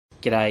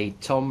G'day,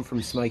 Tom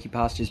from Smoky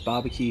Pastures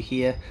Barbecue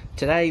here.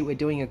 Today we're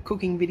doing a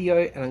cooking video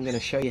and I'm going to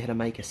show you how to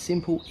make a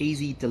simple,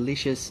 easy,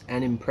 delicious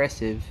and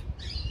impressive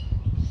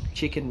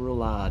chicken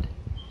roulade.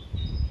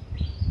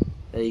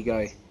 There you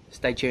go.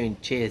 Stay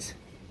tuned. Cheers.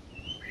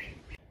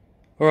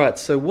 Alright,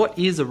 so what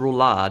is a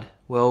roulade?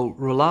 Well,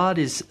 roulade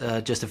is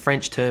just a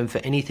French term for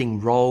anything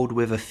rolled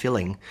with a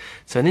filling.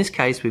 So in this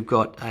case we've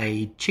got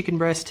a chicken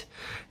breast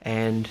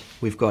and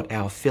we've got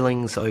our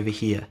fillings over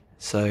here.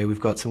 So we've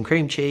got some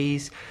cream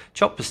cheese,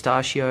 chopped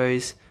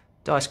pistachios,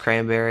 diced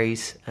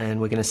cranberries, and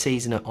we're going to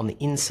season it on the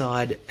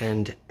inside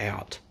and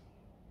out.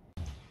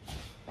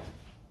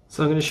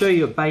 So I'm going to show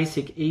you a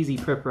basic, easy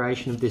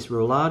preparation of this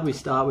roulade. We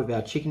start with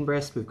our chicken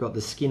breast. We've got the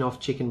skin off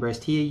chicken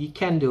breast here. You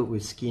can do it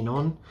with skin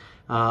on.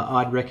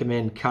 I'd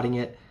recommend cutting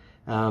it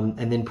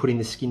and then putting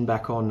the skin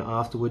back on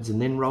afterwards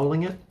and then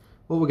rolling it.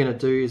 What we're going to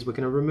do is we're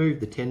going to remove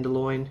the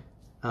tenderloin.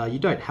 You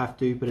don't have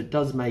to, but it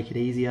does make it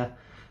easier.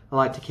 I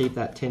like to keep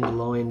that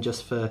tenderloin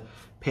just for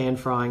pan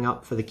frying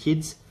up for the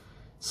kids.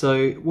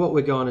 So what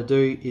we're going to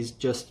do is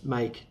just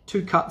make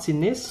 2 cuts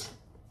in this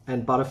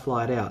and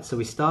butterfly it out. So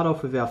we start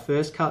off with our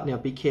first cut. Now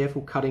be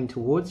careful cutting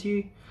towards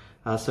you.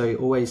 So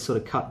always sort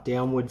of cut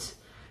downwards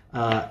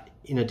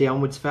in a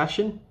downwards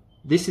fashion.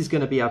 This is going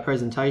to be our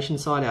presentation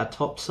side, our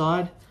top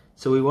side.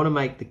 So we want to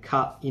make the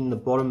cut in the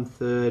bottom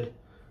third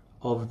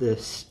of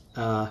this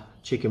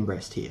chicken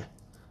breast here.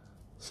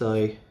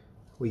 So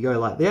we go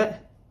like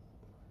that,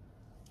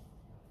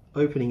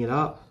 opening it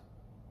up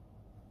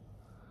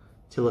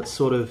till it's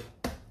sort of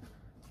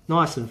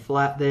nice and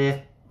flat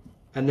there,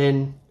 and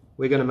then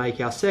we're going to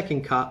make our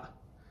second cut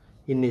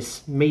in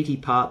this meaty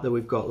part that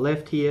we've got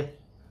left here,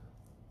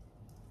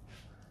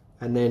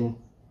 and then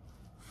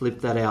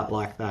flip that out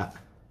like that.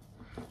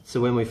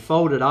 So when we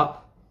fold it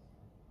up,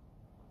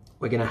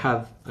 we're going to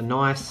have a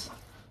nice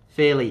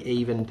fairly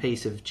even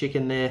piece of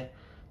chicken there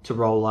to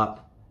roll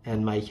up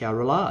and make our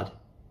roulade.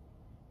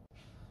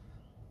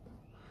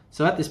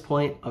 So at this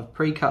point I've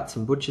pre-cut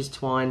some butcher's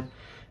twine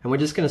and we're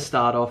just going to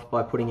start off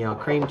by putting our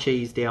cream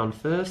cheese down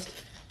first.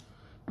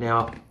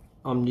 Now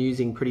I'm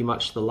using pretty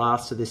much the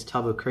last of this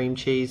tub of cream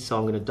cheese, so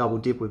I'm going to double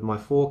dip with my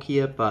fork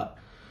here, but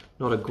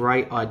not a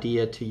great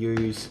idea to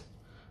use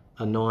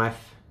a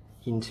knife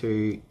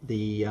into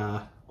the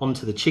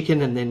onto the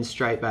chicken and then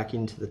straight back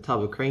into the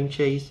tub of cream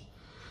cheese.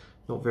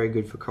 Not very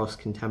good for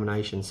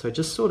cross-contamination. So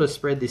just sort of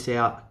spread this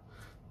out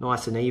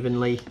nice and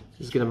evenly.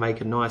 This is going to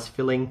make a nice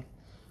filling.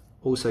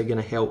 Also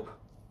going to help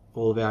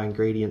all of our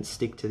ingredients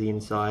stick to the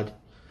inside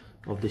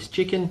of this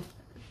chicken.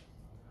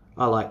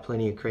 I like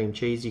plenty of cream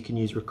cheese. You can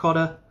use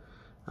ricotta,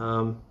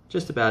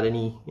 just about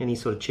any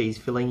sort of cheese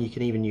filling. You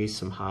can even use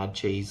some hard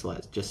cheese,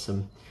 like just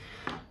some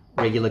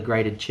regular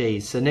grated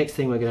cheese. So next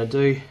thing we're going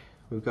to do,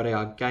 we've got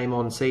our Game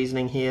On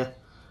seasoning here.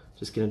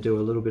 Just going to do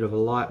a little bit of a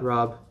light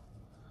rub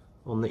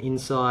on the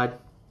inside.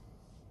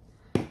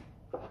 And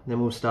then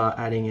we'll start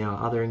adding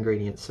our other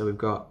ingredients. So we've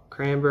got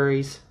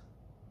cranberries.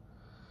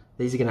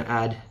 These are going to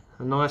add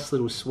a nice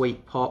little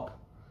sweet pop,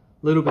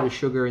 a little bit of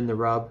sugar in the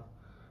rub,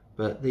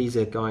 but these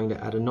are going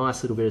to add a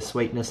nice little bit of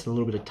sweetness and a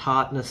little bit of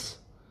tartness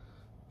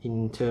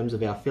in terms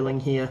of our filling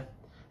here.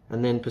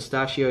 And then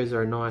pistachios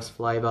are a nice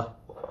flavour.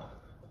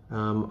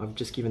 I've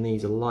just given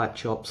these a light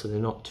chop so they're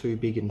not too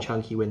big and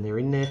chunky when they're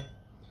in there.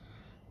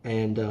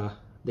 And they're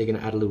going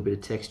to add a little bit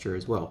of texture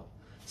as well.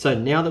 So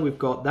now that we've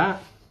got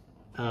that,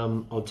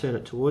 I'll turn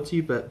it towards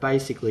you, but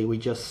basically we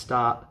just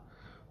start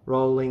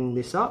rolling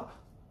this up.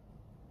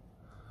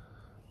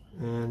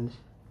 And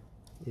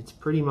it's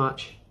pretty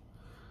much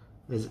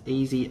as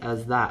easy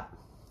as that.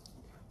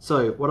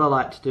 So what I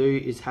like to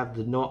do is have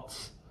the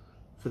knots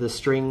for the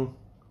string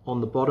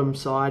on the bottom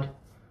side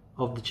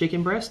of the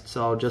chicken breast.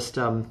 So I'll just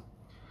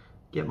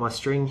get my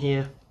string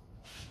here,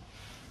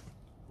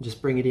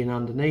 just bring it in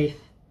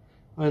underneath.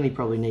 I only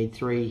probably need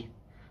 3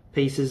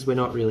 pieces. We're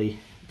not really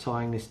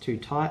tying this too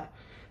tight.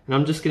 And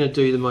I'm just going to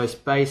do the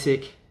most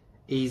basic,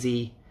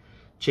 easy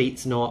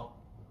cheats knot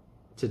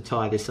to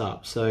tie this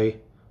up. So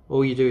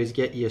all you do is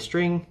get your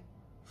string,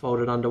 fold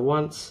it under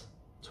once,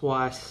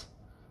 twice,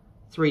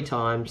 3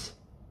 times,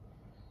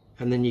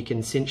 and then you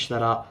can cinch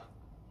that up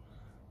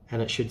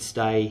and it should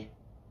stay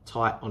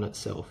tight on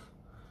itself.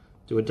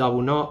 Do a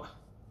double knot,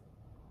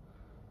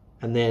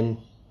 and then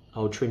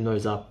I'll trim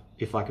those up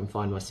if I can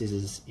find my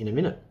scissors in a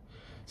minute.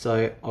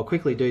 So I'll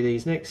quickly do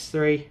these next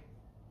 3.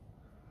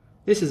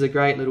 This is a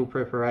great little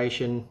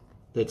preparation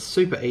that's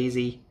super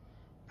easy,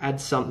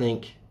 adds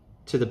something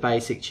to the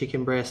basic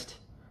chicken breast,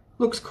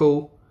 looks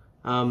cool.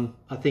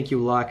 I think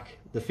you'll like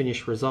the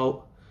finished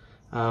result.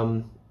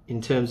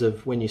 In terms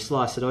of when you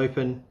slice it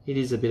open, it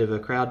is a bit of a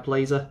crowd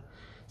pleaser.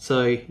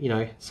 So, you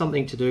know,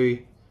 something to do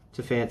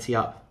to fancy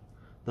up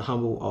the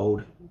humble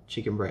old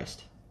chicken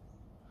breast.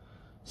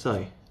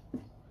 So,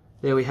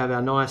 there we have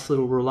our nice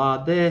little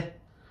roulade there.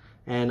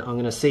 And I'm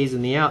going to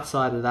season the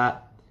outside of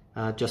that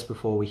just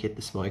before we hit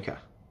the smoker.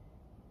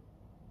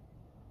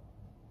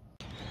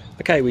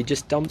 Okay, we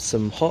just dumped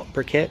some hot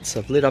briquettes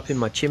I've lit up in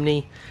my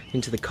chimney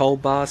into the coal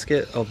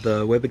basket of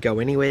the Weber Go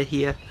Anywhere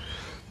here.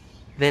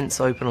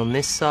 Vents open on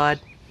this side,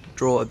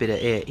 draw a bit of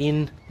air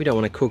in. We don't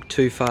want to cook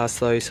too fast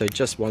though, so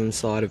just one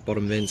side of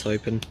bottom vents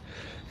open.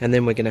 And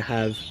then we're going to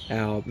have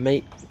our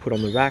meat put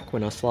on the rack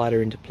when I slide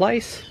her into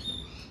place,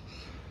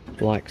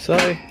 like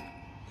so.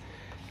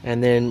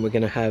 And then we're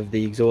going to have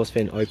the exhaust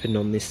vent open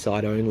on this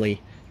side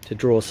only to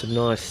draw some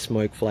nice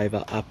smoke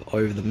flavour up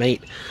over the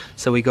meat.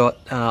 So we got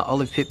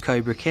Olive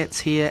Pipco briquettes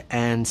here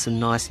and some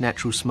nice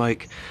Natural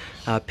Smoke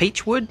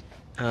peach wood,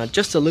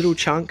 just a little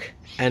chunk.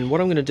 And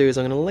what I'm going to do is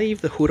I'm going to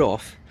leave the hood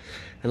off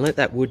and let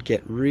that wood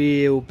get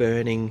real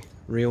burning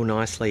real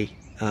nicely,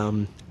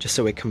 just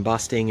so we're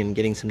combusting and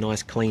getting some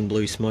nice clean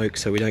blue smoke,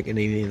 so we don't get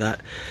any of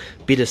that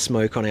bitter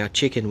smoke on our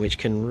chicken, which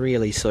can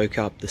really soak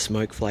up the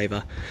smoke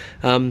flavour.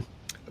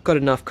 I've got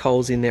enough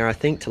coals in there, I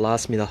think, to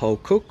last me the whole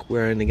cook.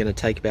 We're only going to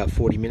take about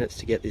 40 minutes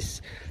to get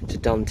this to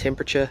done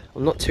temperature.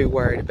 I'm not too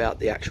worried about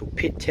the actual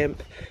pit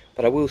temp,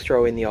 but I will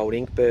throw in the old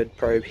Inkbird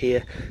probe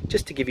here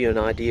just to give you an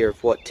idea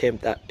of what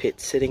temp that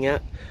pit's sitting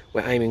at.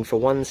 We're aiming for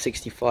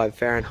 165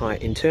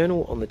 Fahrenheit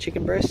internal on the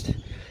chicken breast,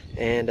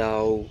 and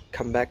I'll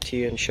come back to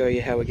you and show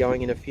you how we're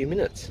going in a few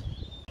minutes.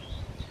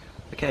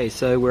 Okay,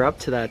 so we're up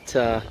to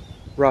that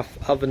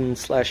rough oven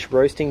 /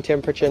 roasting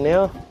temperature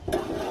now.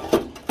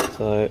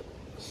 So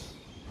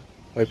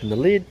open the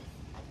lid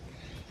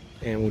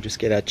and we'll just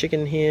get our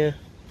chicken here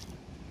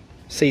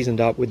seasoned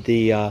up with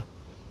the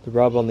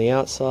rub on the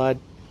outside.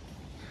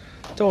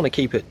 Don't want to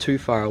keep it too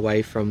far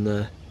away from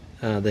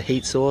the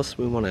heat source.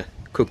 We want to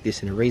cook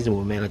this in a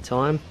reasonable amount of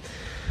time.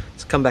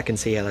 Let's come back and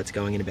see how that's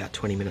going in about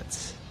 20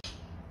 minutes.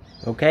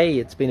 Okay,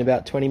 it's been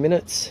about 20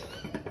 minutes.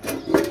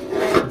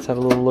 Let's have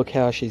a little look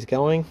how she's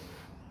going.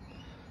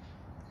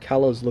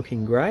 Colour's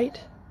looking great.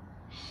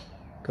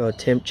 Got a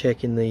temp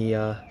check in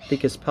the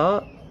thickest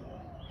part.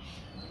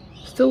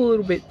 Still a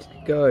little bit to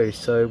go,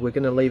 so we're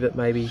going to leave it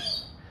maybe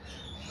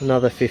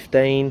another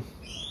 15.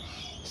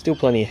 Still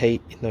plenty of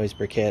heat in those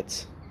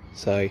briquettes,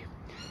 so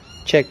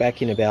check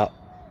back in about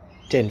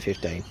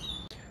 10-15.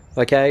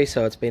 Okay,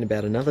 so it's been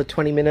about another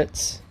 20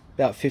 minutes,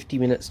 about 50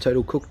 minutes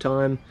total cook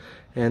time,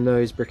 and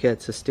those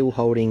briquettes are still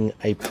holding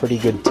a pretty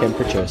good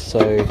temperature. So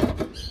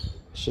let's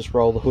just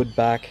roll the hood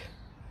back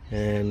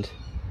and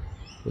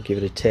we'll give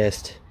it a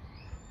test,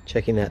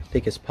 checking that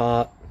thickest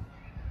part.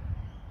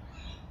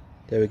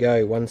 There we go,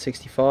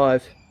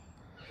 165.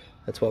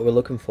 That's what we're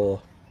looking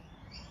for.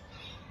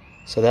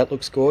 So that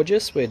looks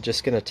gorgeous. We're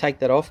just going to take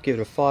that off, give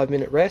it a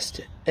 5-minute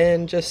rest,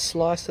 and just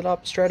slice it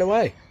up straight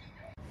away.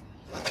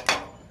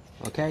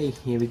 Okay,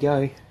 here we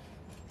go.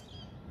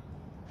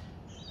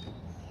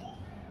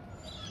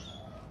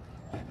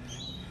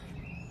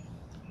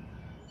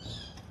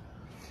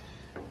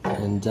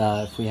 And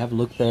if we have a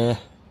look there,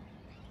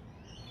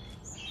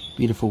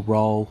 beautiful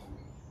roll,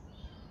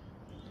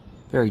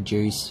 very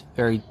juice,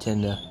 very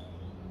tender.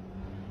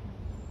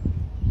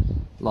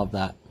 Love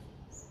that.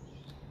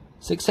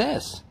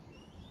 Success!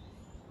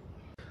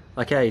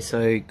 Okay,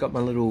 so got my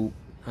little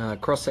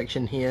cross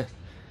section here.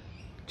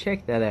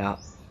 Check that out.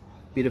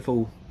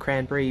 Beautiful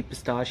cranberry,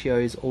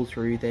 pistachios all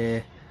through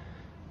there.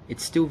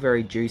 It's still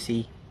very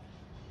juicy.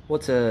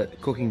 What's a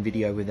cooking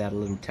video without a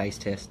little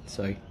taste test?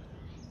 So,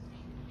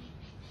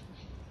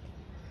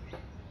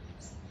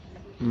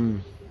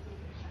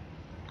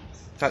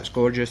 that's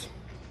gorgeous.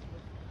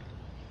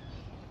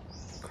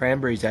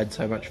 Cranberries add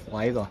so much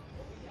flavour.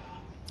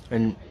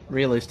 And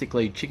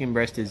realistically, chicken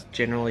breast is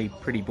generally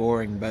pretty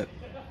boring, but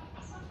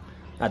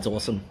that's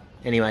awesome.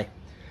 Anyway,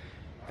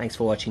 thanks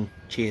for watching.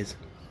 Cheers.